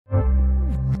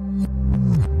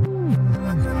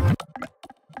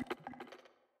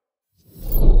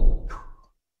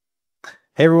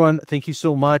Hey everyone, thank you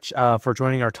so much for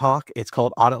joining our talk. It's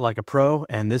called Audit Like a Pro,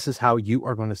 and this is how you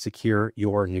are going to secure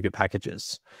your NuGet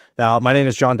packages. Now, my name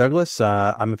is John Douglas.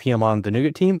 I'm a PM on the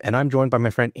NuGet team, and I'm joined by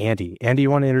my friend Andy. Andy,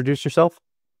 you want to introduce yourself?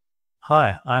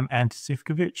 Hi, I'm Andy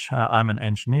Zivkovic. I'm an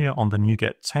engineer on the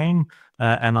NuGet team,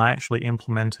 and I actually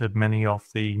implemented many of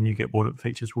the NuGet audit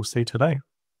features we'll see today.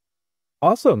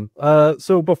 Awesome.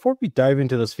 So before we dive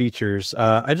into those features,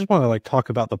 I just want to talk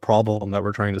about the problem that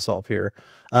we're trying to solve here.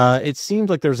 It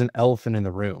seems like there's an elephant in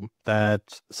the room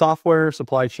that software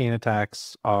supply chain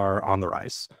attacks are on the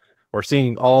rise. We're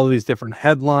seeing all these different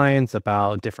headlines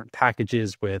about different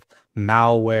packages with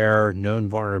malware, known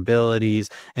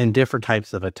vulnerabilities, and different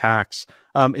types of attacks.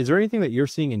 Is there anything that you're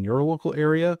seeing in your local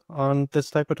area on this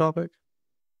type of topic?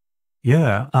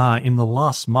 Yeah, in the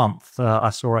last month,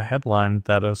 I saw a headline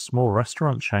that a small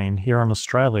restaurant chain here in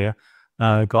Australia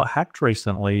got hacked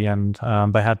recently, and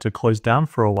they had to close down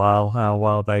for a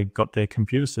while they got their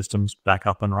computer systems back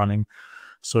up and running.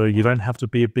 So you don't have to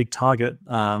be a big target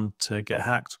to get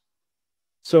hacked.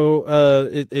 So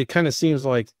it kind of seems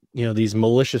like, these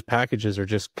malicious packages are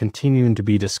just continuing to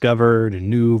be discovered and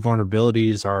new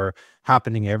vulnerabilities are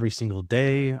happening every single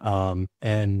day.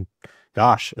 And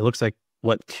gosh, it looks like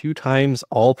what, two times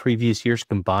all previous years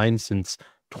combined since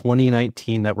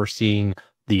 2019 that we're seeing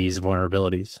these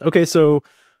vulnerabilities. Okay, so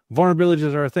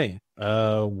vulnerabilities are a thing.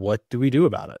 What do we do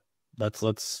about it?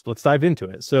 Let's dive into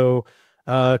it. So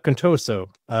Contoso,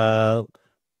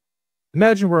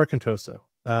 imagine we're a Contoso.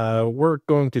 We're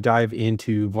going to dive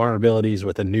into vulnerabilities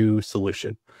with a new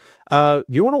solution. Do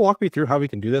you want to walk me through how we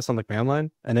can do this on the command line?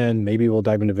 And then maybe we'll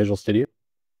dive into Visual Studio.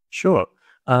 Sure.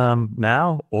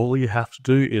 Now all you have to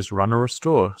do is run a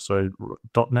restore. So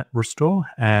 .NET restore,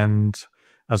 and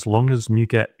as long as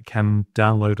NuGet can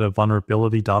download a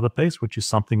vulnerability database, which is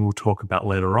something we'll talk about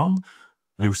later on,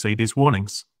 you'll see these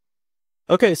warnings.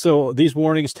 Okay, so these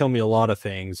warnings tell me a lot of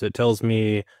things. It tells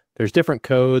me there's different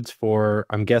codes for,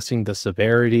 I'm guessing, the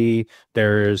severity.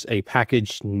 There's a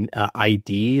package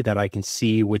ID that I can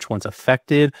see which one's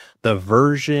affected, the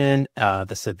version,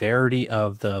 the severity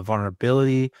of the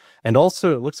vulnerability. And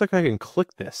also, it looks like I can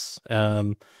click this.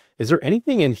 Is there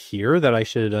anything in here that I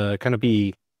should kind of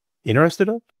be interested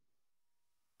in?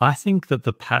 I think that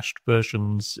the patched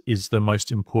versions is the most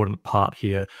important part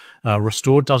here.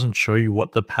 Restore doesn't show you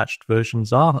what the patched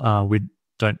versions are. We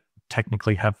don't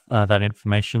technically have that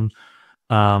information.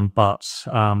 But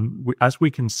as we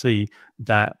can see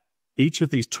that each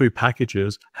of these two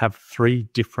packages have three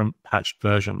different patched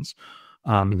versions.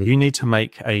 You need to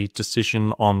make a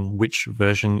decision on which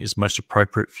version is most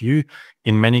appropriate for you.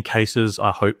 In many cases,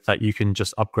 I hope that you can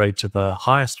just upgrade to the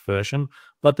highest version,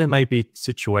 but there may be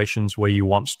situations where you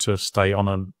want to stay on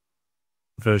a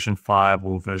version 5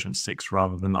 or version 6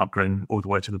 rather than upgrading all the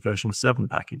way to the version 7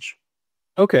 package.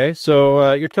 Okay,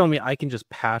 so you're telling me I can just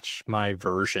patch my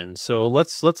version. So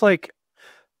let's how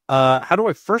do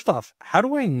I, first off, how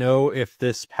do I know if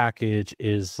this package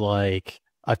is like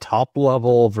a top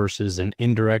level versus an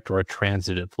indirect or a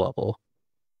transitive level?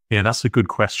 Yeah, that's a good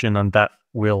question, and that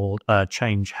will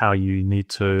change how you need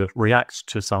to react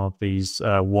to some of these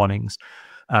warnings.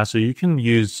 So you can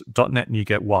use .NET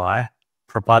NuGet Y,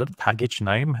 provide the package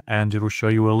name, and it'll show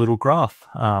you a little graph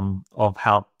of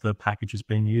how the package is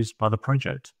being used by the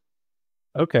project.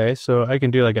 Okay, so I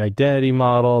can do like identity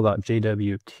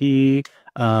model.jwt.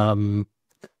 And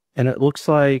it looks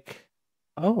like,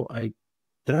 oh,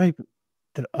 did I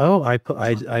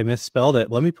I misspelled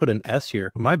it. Let me put an S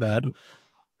here. My bad.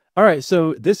 All right,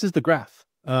 so this is the graph.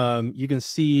 You can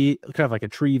see kind of like a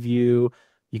tree view.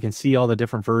 You can see all the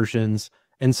different versions.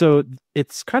 And so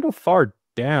it's kind of far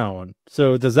down.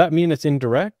 So does that mean it's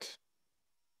indirect?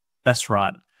 That's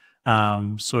right.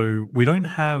 So we don't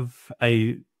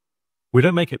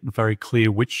make it very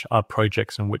clear which are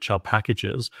projects and which are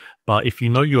packages. But if you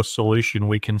know your solution,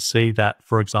 we can see that,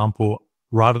 for example,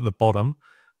 right at the bottom,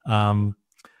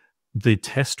 the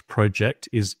test project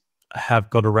have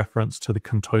got a reference to the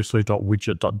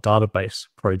contoso.widget.database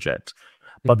project.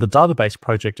 But the database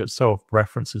project itself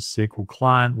references SQL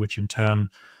client, which in turn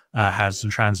has the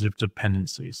transitive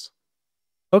dependencies.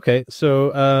 Okay,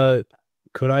 so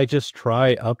could I just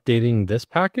try updating this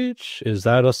package? Is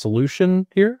that a solution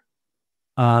here?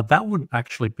 That would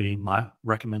actually be my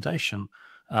recommendation.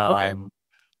 Okay. Um,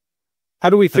 How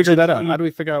do we figure that out? How Particularly do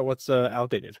we figure out what's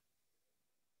outdated?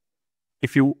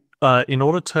 if you, in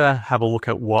order to have a look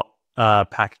at what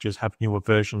packages have newer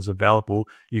versions available,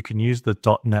 you can use the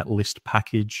 .NET list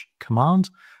package command.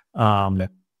 Okay.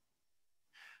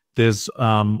 There's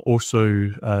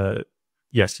also,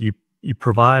 yes, you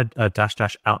provide a dash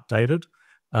dash outdated.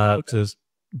 Okay.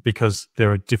 because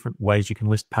there are different ways you can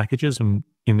list packages. And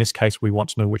in this case, we want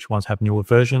to know which ones have newer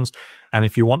versions. And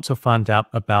if you want to find out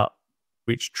about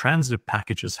which transitive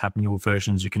packages have newer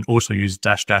versions, you can also use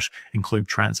 -- include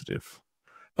transitive.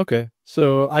 Okay.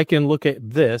 So I can look at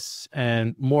this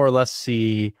and more or less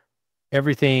see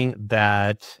everything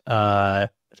that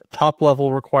top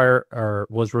level require or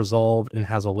was resolved and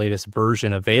has a latest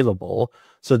version available.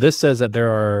 So this says that there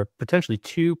are potentially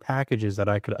 2 packages that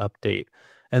I could update.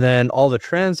 And then all the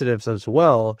transitives as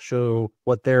well show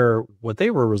what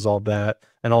they were resolved at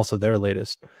and also their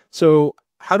latest. So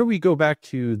how do we go back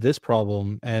to this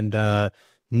problem and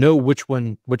know which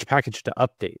package to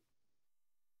update?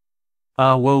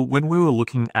 Well, when we were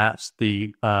looking at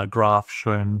the graph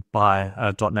shown by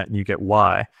 .NET NuGet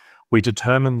Y, we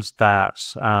determined that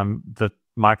the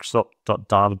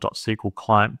Microsoft.data.sql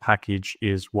client package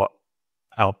is what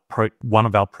one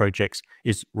of our projects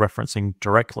is referencing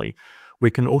directly. We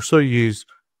can also use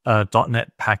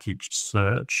 .NET package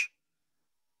search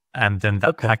and then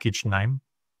that package name.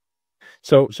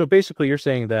 So basically you're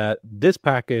saying that this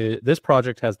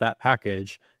project has that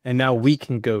package, and now we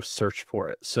can go search for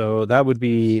it. So that would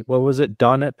be, what was it?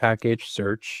 .NET package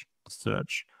search.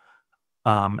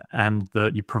 And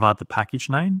you provide the package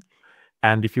name.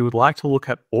 And if you would like to look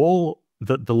at all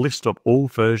the list of all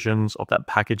versions of that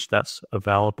package that's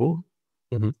available,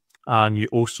 you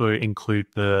also include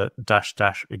the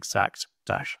 -- exact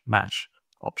 - match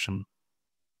option.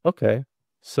 Okay.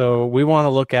 So we want to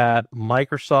look at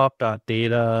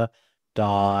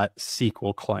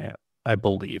Microsoft.data.sql client, I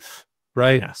believe,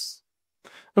 right? Yes.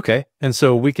 Okay. And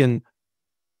so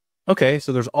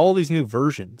so there's all these new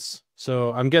versions.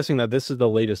 So I'm guessing that this is the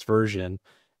latest version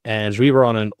and we were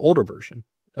on an older version.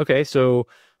 Okay. So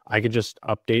I could just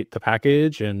update the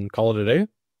package and call it a day.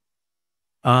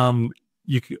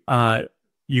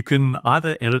 You can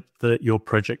either edit your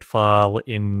project file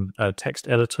in a text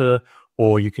editor,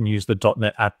 or you can use the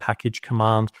 .NET add package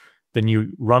command. Then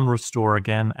you run restore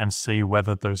again and see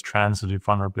whether those transitive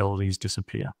vulnerabilities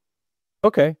disappear.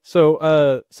 Okay,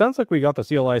 so sounds like we got the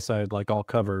CLI side like all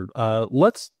covered.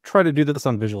 Let's try to do this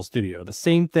on Visual Studio. The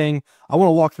same thing. I want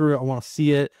to walk through it. I want to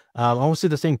see it. I want to see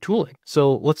the same tooling.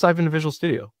 So let's dive into Visual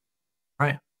Studio.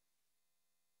 Right.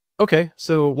 Okay,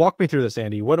 so walk me through this,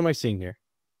 Andy. What am I seeing here?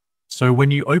 So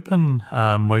when you open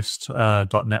most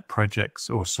 .NET projects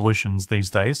or solutions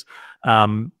these days,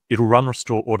 it'll run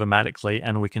restore automatically,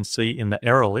 and we can see in the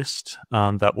error list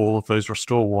that all of those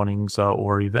restore warnings are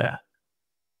already there.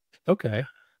 Okay.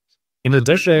 In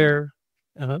addition,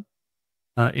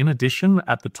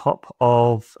 at the top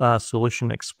of Solution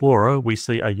Explorer, we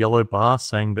see a yellow bar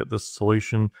saying that the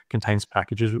solution contains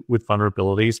packages with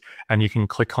vulnerabilities, and you can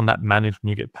click on that Manage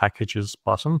NuGet Packages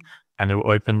button, and it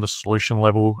will open the solution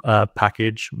level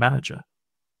package manager.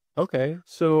 Okay,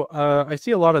 so I see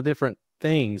a lot of different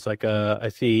things. Like I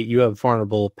see you have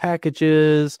vulnerable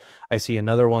packages. I see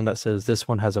another one that says this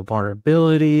one has a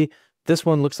vulnerability. This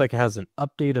one looks like it has an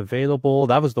update available.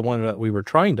 That was the one that we were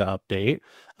trying to update.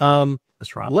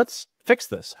 That's right. Let's fix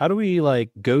this. How do we like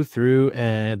go through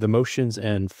the motions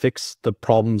and fix the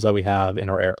problems that we have in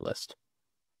our error list?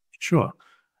 Sure.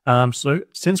 So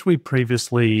since we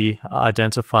previously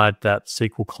identified that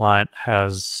SQL client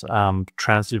has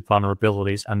transitive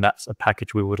vulnerabilities, and that's a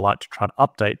package we would like to try to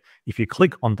update, if you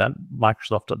click on that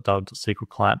Microsoft.data.sql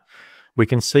client, we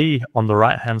can see on the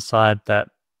right-hand side that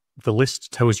the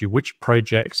list tells you which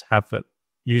projects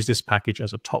use this package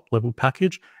as a top-level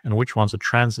package and which ones are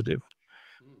transitive.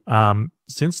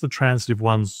 Since the transitive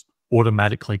ones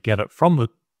automatically get it from the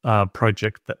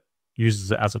project that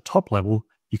uses it as a top level,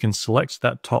 you can select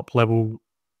that top level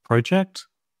project.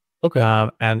 Okay.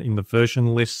 And in the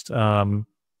version list,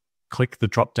 click the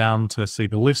drop down to see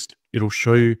the list. It'll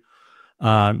show you,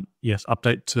 yes,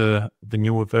 update to the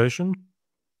newer version.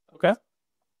 Okay.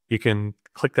 You can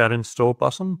click that install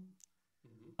button.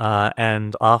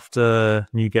 And after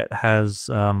NuGet has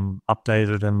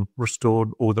updated and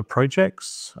restored all the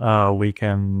projects, we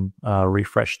can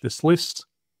refresh this list.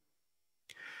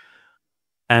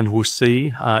 And we'll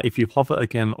see if you hover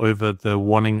again over the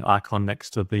warning icon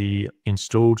next to the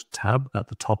installed tab at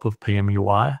the top of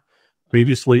PMUI.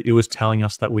 Previously, it was telling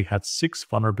us that we had 6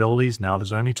 vulnerabilities. Now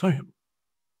there's only 2.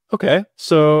 Okay,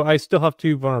 so I still have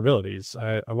 2 vulnerabilities.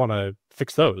 I want to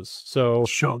fix those. So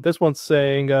sure. This one's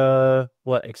saying,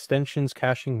 what extensions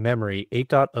caching memory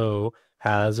 8.0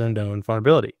 has a known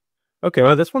vulnerability. Okay,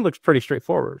 well, this one looks pretty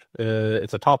straightforward.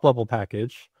 It's a top level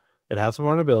package. It has a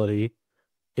vulnerability.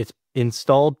 It's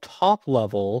installed top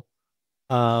level,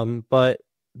 but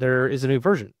there is a new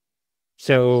version.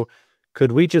 So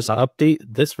could we just update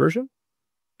this version?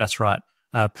 That's right.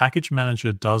 Package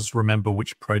Manager does remember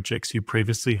which projects you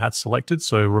previously had selected.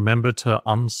 So remember to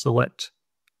unselect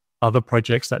other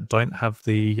projects that don't have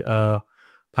the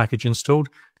package installed,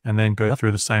 and then go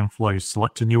through the same flow.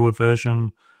 Select a newer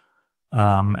version,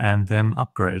 and then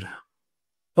upgrade.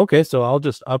 Okay, so I'll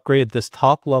just upgrade this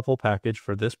top level package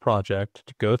for this project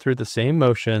to go through the same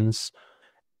motions,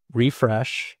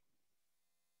 refresh,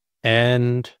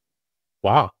 and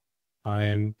wow,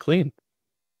 I'm clean.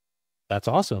 That's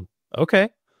awesome. Okay.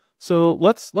 So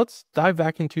let's dive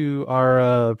back into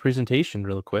our presentation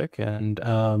real quick and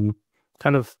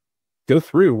kind of go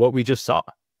through what we just saw.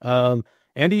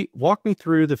 Andy, walk me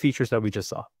through the features that we just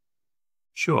saw.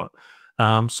 Sure.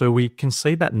 So we can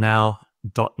see that now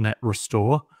 .NET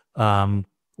Restore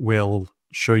will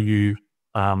show you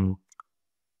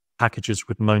packages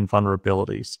with known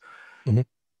vulnerabilities. Mhm.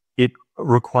 It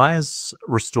requires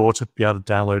Restore to be able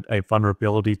to download a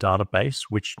vulnerability database,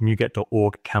 which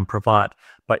NuGet.org can provide.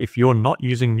 But if you're not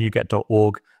using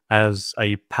NuGet.org as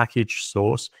a package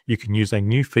source, you can use a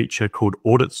new feature called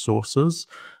Audit Sources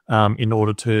in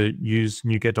order to use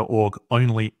NuGet.org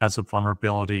only as a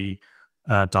vulnerability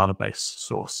database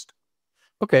source.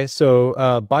 Okay,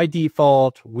 so by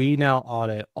default, we now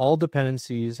audit all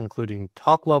dependencies, including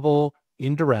top level,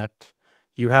 indirect.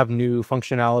 You have new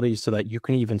functionality so that you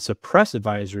can even suppress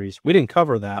advisories. We didn't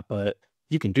cover that, but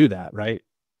you can do that, right?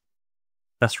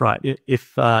 That's right.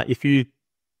 If you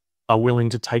are willing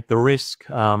to take the risk,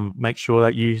 make sure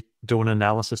that you do an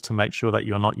analysis to make sure that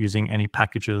you're not using any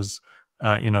packages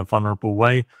in a vulnerable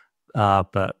way,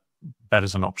 but that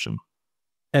is an option.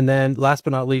 And then last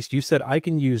but not least, you said I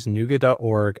can use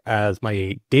NuGet.org as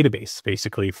my database,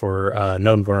 basically, for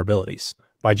known vulnerabilities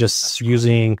by just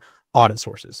using audit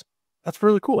sources. That's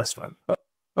really cool. That's fine.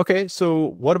 Okay,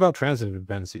 so what about transitive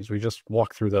dependencies? We just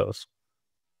walked through those.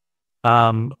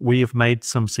 We have made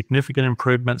some significant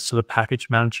improvements to the package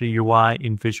manager UI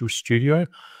in Visual Studio.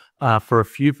 For a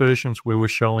few versions, we were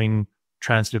showing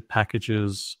transitive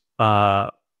packages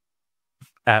on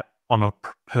a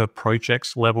per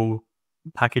projects level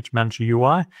package manager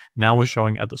UI. Now we're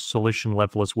showing at the solution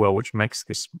level as well, which makes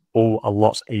this all a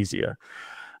lot easier.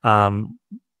 The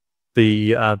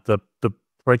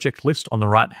project list on the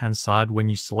right hand side, when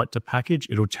you select a package,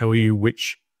 it'll tell you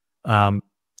which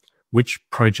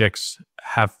projects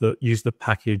use the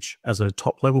package as a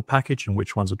top level package and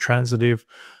which ones are transitive.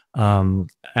 The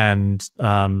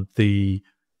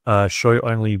show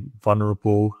only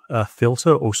vulnerable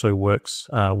filter also works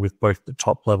with both the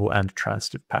top level and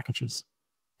transitive packages.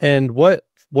 And what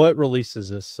release is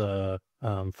this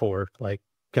for? Like,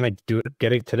 can I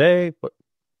get it today?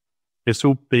 This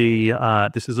will be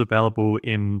this is available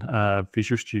in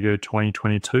Visual Studio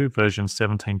 2022 version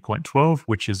 17.12,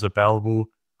 which is available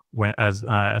as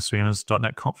soon as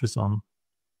 .NET Conf is on.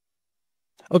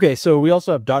 Okay, so we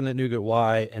also have .NET NuGet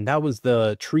Y, and that was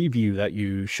the tree view that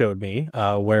you showed me,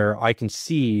 where I can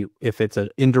see if it's an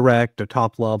indirect or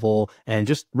top level, and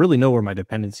just really know where my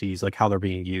dependencies, like how they're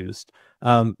being used.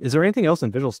 Is there anything else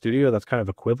in Visual Studio that's kind of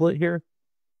equivalent here?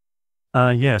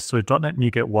 Yeah, so .NET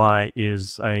NuGet Y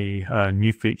is a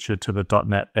new feature to the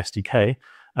 .NET SDK,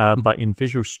 but in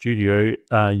Visual Studio,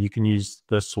 you can use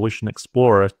the Solution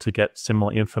Explorer to get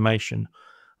similar information.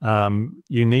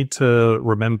 You need to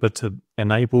remember to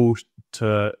enable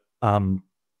to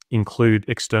include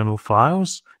external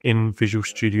files in Visual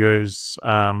Studio's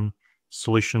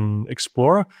Solution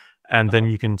Explorer, and then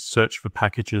you can search for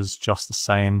packages just the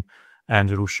same, and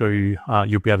it'll show you,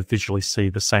 you'll be able to visually see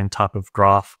the same type of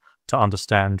graph to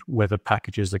understand whether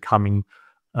packages are coming,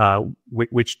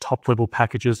 which top level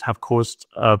packages have caused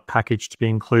a package to be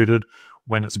included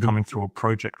when it's coming through a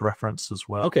project reference as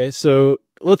well. Okay, so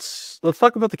let's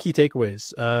talk about the key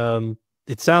takeaways.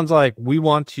 It sounds like we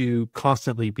want to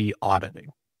constantly be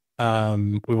auditing.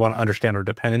 We want to understand our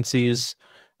dependencies.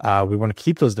 We want to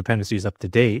keep those dependencies up to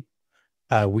date.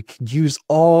 We can use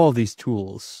all these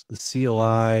tools, the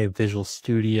CLI, Visual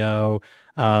Studio.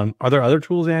 Are there other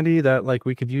tools, Andy, that like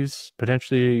we could use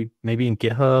potentially maybe in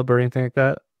GitHub or anything like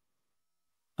that?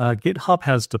 GitHub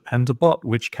has Dependabot,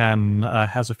 which can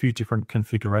has a few different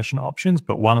configuration options,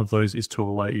 but one of those is to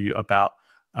alert you about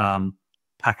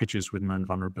packages with known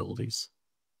vulnerabilities.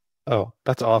 Oh,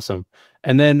 that's awesome.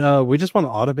 And then we just want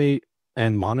to automate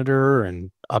and monitor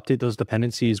and update those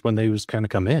dependencies when they just kind of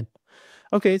come in.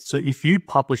 Okay. So if you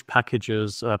publish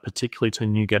packages, particularly to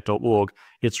NuGet.org,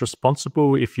 it's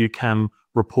responsible if you can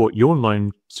report your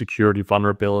known security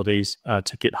vulnerabilities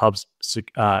to GitHub's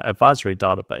advisory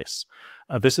database.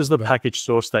 This is the package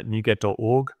source that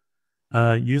NuGet.org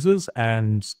uses,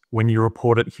 and when you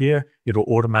report it here, it'll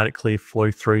automatically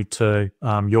flow through to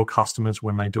your customers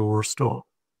when they do a restore.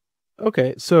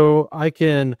 Okay, so I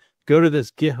can go to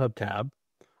this GitHub tab.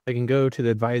 I can go to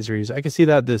the advisories. I can see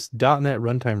that this .NET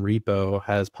runtime repo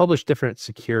has published different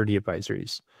security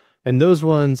advisories, and those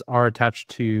ones are attached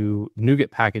to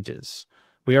NuGet packages.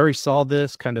 We already saw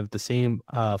this kind of the same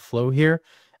flow here,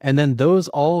 and then those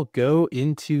all go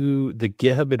into the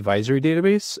GitHub advisory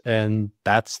database, and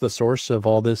that's the source of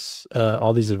all these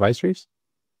advisories.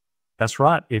 That's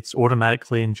right. It's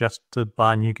automatically ingested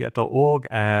by NuGet.org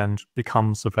and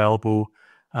becomes available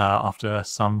after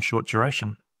some short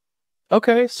duration.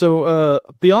 Okay, so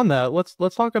beyond that, let's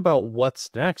talk about what's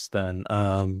next then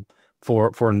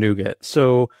for NuGet.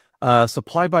 So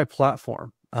supply by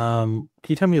platform. Can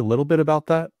you tell me a little bit about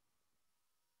that?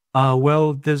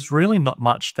 Well, there's really not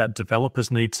much that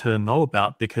developers need to know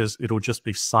about because it'll just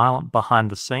be silent behind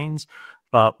the scenes.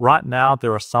 But right now,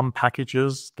 there are some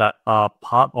packages that are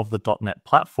part of the .NET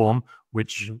platform,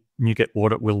 which NuGet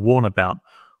Audit will warn about.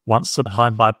 Once supply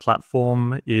by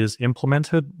platform is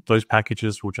implemented, those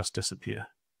packages will just disappear.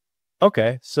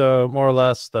 Okay, so more or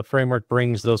less the framework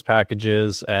brings those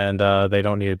packages and they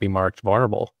don't need to be marked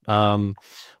vulnerable.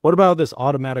 What about this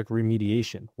automatic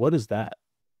remediation? What is that?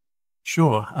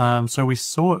 Sure. So we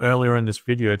saw earlier in this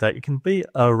video that it can be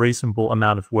a reasonable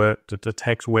amount of work to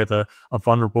detect whether a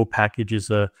vulnerable package is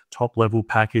a top-level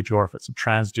package or if it's a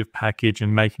transitive package,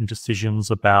 and making decisions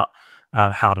about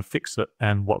how to fix it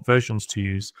and what versions to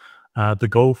use. The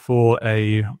goal for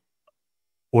a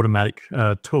automatic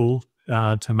tool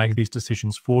to make these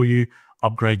decisions for you,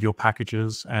 upgrade your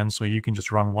packages, and so you can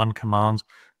just run one command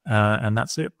and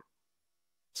that's it.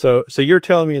 So you're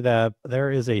telling me that there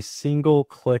is a single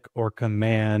click or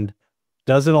command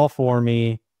does it all for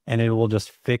me, and it will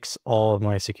just fix all of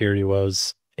my security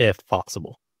woes if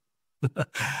possible.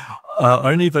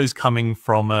 Only those coming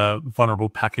from vulnerable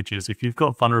packages. If you've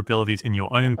got vulnerabilities in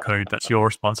your own code, that's your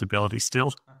responsibility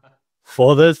still.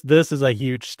 Well, this is a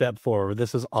huge step forward.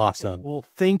 This is awesome. Well,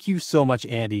 thank you so much,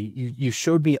 Andy. You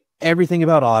showed me everything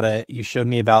about audit. You showed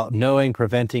me about knowing,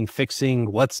 preventing,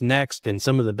 fixing, what's next, and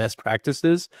some of the best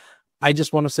practices. I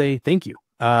just want to say thank you.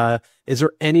 Is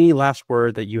there any last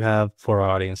word that you have for our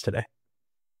audience today?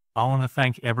 I want to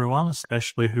thank everyone,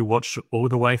 especially who watched all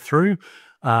the way through.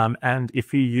 And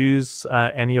if you use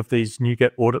any of these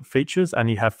NuGet audit features and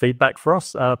you have feedback for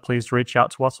us, please reach out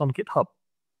to us on GitHub.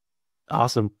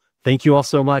 Awesome. Thank you all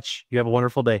so much. You have a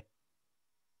wonderful day.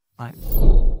 Bye.